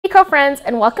curl friends,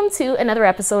 and welcome to another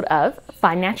episode of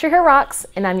Find Natural Hair Rocks,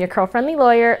 and I'm your curl-friendly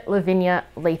lawyer, Lavinia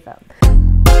Latham.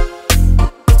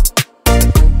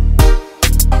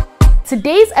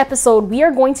 Today's episode, we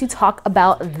are going to talk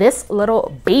about this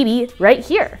little baby right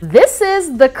here. This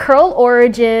is the Curl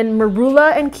Origin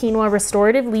Marula and Quinoa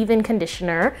Restorative Leave-In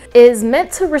Conditioner. It is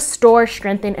meant to restore,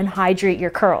 strengthen, and hydrate your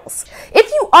curls. If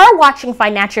you are watching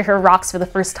Find Natural Hair Rocks for the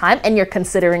first time and you're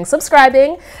considering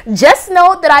subscribing, just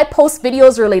know that I post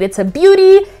videos related to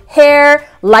beauty, hair,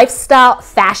 lifestyle,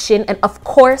 fashion, and of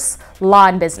course, law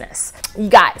and business. You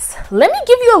guys, let me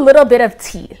give you a little bit of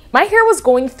tea. My hair was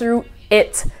going through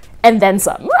it and then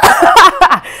some.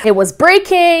 It was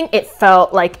breaking, it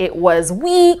felt like it was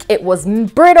weak, it was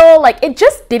brittle, like it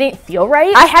just didn't feel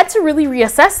right. I had to really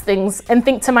reassess things and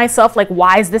think to myself, like,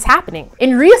 why is this happening?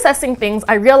 In reassessing things,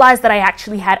 I realized that I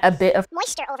actually had a bit of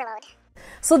moisture overload.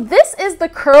 So this is the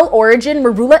Curl Origin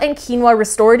Marula and Quinoa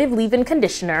Restorative Leave-In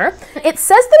Conditioner. It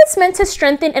says that it's meant to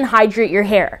strengthen and hydrate your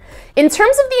hair. In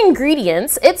terms of the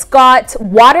ingredients, it's got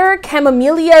water,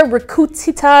 Camellia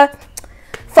recutita,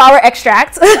 flower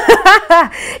extract.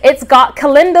 It's got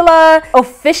Calendula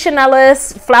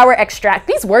officinalis flower extract.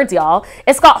 These words, y'all.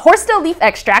 It's got horsetail leaf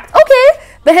extract. Okay.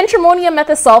 The Hentrimonia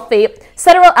methosulfate,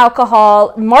 cetearyl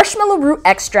alcohol, marshmallow root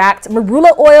extract,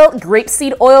 marula oil,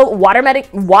 grapeseed oil,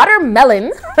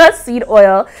 watermelon seed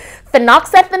oil,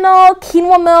 phenoxethanol,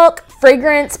 quinoa milk,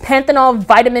 fragrance, panthenol,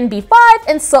 vitamin B5,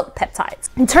 and silk peptides.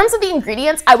 In terms of the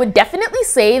ingredients, I would definitely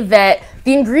say that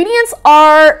the ingredients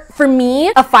are, for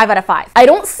me, a 5 out of 5. I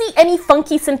don't see any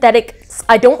funky synthetics.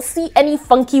 I don't see any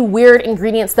funky weird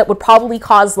ingredients that would probably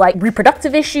cause like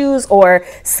reproductive issues or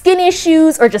skin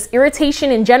issues or just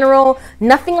irritation in general.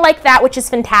 Nothing like that, which is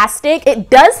fantastic. It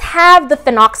does have the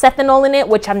phenoxethanol in it,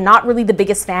 which I'm not really the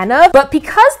biggest fan of, but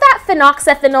because that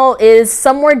phenoxethanol is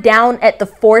somewhere down at the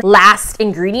 4th last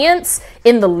ingredients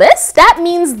in the list, that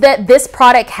means that this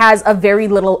product has a very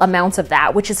little amount of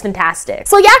that, which is fantastic.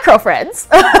 So yeah, curl friends.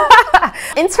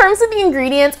 In terms of the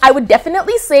ingredients, I would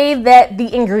definitely say that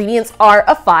the ingredients are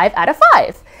a 5 out of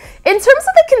 5. In terms of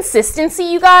the consistency,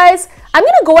 you guys, I'm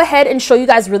gonna go ahead and show you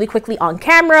guys really quickly on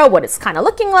camera what it's kind of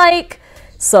looking like.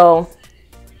 So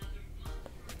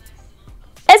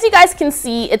as you guys can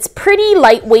see, it's pretty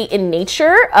lightweight in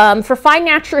nature. For fine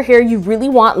natural hair, you really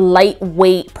want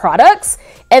lightweight products,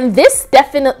 and this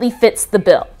definitely fits the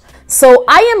bill. So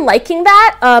I am liking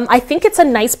that. I think it's a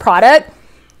nice product.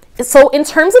 So in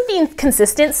terms of the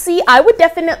consistency, I would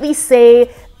definitely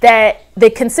say that the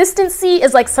consistency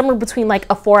is like somewhere between like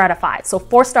a 4 out of 5. So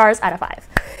 4 stars out of 5.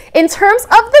 In terms of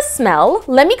the smell,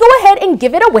 let me go ahead and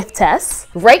give it a whiff test.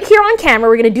 Right here on camera,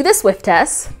 we're gonna do this whiff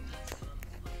test.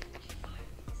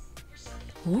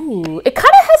 Ooh, it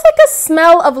kind of has like a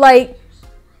smell of like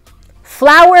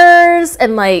flowers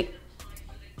and like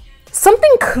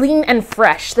something clean and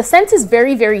fresh. The scent is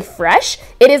very, very fresh.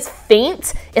 It is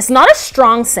faint. It's not a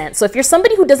strong scent. So if you're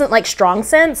somebody who doesn't like strong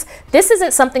scents, this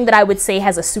isn't something that I would say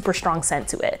has a super strong scent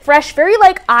to it. Fresh, very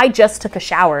like I just took a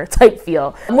shower type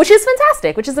feel, which is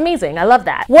fantastic, which is amazing. I love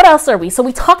that. What else are we? So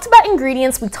we talked about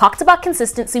ingredients, we talked about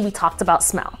consistency, we talked about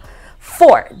smell.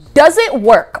 4, does it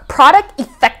work? Product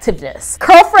effectiveness.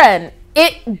 Curlfriend,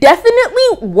 it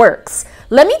definitely works.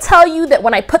 Let me tell you that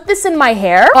when I put this in my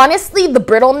hair, honestly, the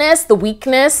brittleness, the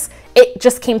weakness, it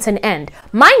just came to an end.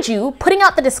 Mind you, putting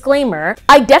out the disclaimer,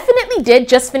 I definitely did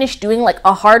just finish doing like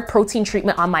a hard protein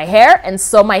treatment on my hair. And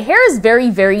so my hair is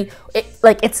very,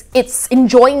 it's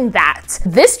enjoying that.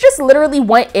 This just literally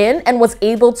went in and was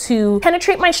able to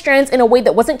penetrate my strands in a way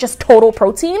that wasn't just total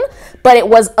protein, but it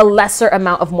was a lesser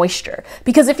amount of moisture.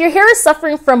 Because if your hair is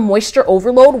suffering from moisture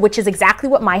overload, which is exactly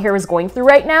what my hair is going through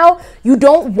right now, you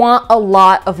don't want a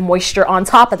lot of moisture on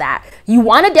top of that. You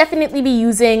want to definitely be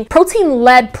using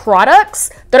protein-led products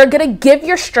that are going to give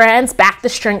your strands back the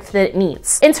strength that it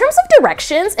needs. In terms of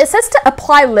directions, it says to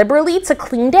apply liberally to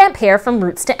clean damp hair from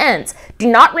roots to ends. Do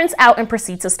not rinse out and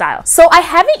proceed to style. So I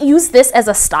haven't used this as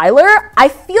a styler. I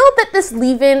feel that this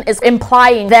leave-in is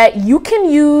implying that you can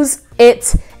use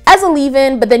it as a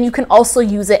leave-in, but then you can also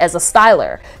use it as a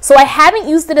styler. So I haven't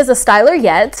used it as a styler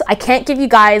yet. I can't give you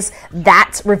guys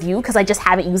that review because I just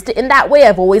haven't used it in that way.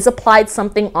 I've always applied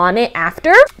something on it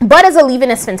after, but as a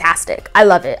leave-in, it's fantastic. I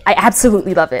love it. I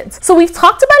absolutely love it. So we've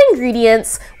talked about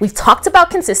ingredients, we've talked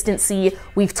about consistency,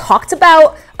 we've talked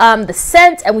about the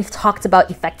scent, and we've talked about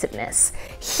effectiveness.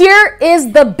 Here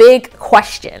is the big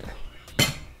question.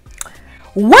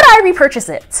 Would I repurchase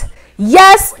it?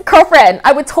 Yes, Curlfriend,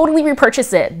 I would totally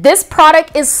repurchase it. This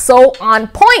product is so on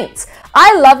point.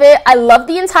 I love it. I love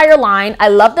the entire line. I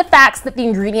love the facts that the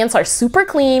ingredients are super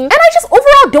clean. And I just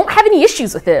overall don't have any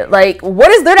issues with it. Like,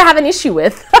 what is there to have an issue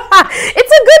with?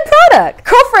 It's a good product.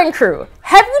 Curlfriend crew,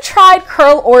 have you tried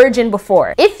Curl Origin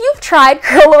before? If you've tried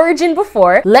Curl Origin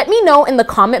before, let me know in the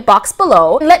comment box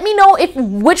below. Let me know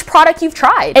which product you've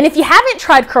tried. And if you haven't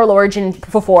tried Curl Origin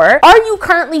before, are you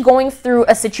currently going through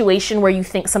a situation where you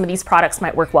think some of these products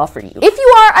might work well for you? If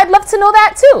you are, I'd love to know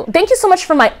that too. Thank you so much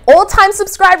for my old-time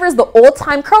subscribers, the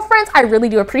old-time Curlfriends. I really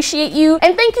do appreciate you.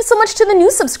 And thank you so much to the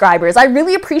new subscribers. I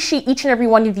really appreciate each and every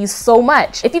one of you so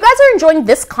much. If you guys are enjoying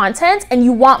this content and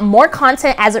you want more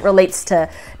content as it relates to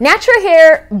natural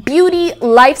hair, beauty,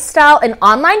 lifestyle, and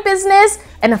online business,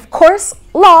 and of course,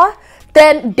 law,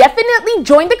 then definitely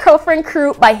join the Curlfriend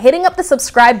crew by hitting up the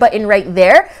subscribe button right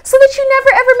there so that you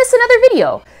never ever miss another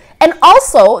video. And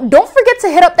also, don't forget to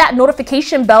hit up that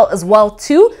notification bell as well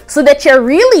too, so that you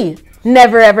really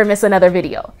never ever miss another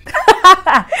video.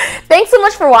 Thanks so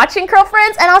much for watching,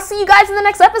 Curlfriends, and I'll see you guys in the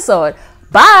next episode.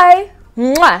 Bye!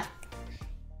 Mwah.